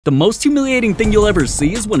The most humiliating thing you'll ever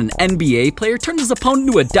see is when an NBA player turns his opponent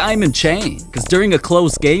into a diamond chain. Cause during a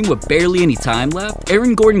close game with barely any time left,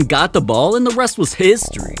 Aaron Gordon got the ball and the rest was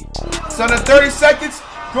history. So in 30 seconds,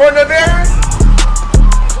 Gordon to Aaron.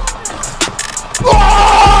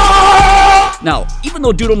 Now, even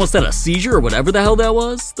though dude almost had a seizure or whatever the hell that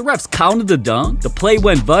was, the refs counted the dunk, the play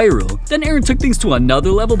went viral, then Aaron took things to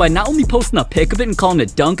another level by not only posting a pic of it and calling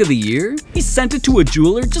it Dunk of the Year, he sent it to a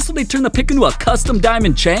jeweler just so they turned the pic into a custom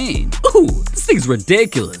diamond chain. Ooh, this thing's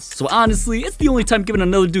ridiculous. So honestly, it's the only time giving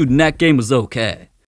another dude neck game was okay.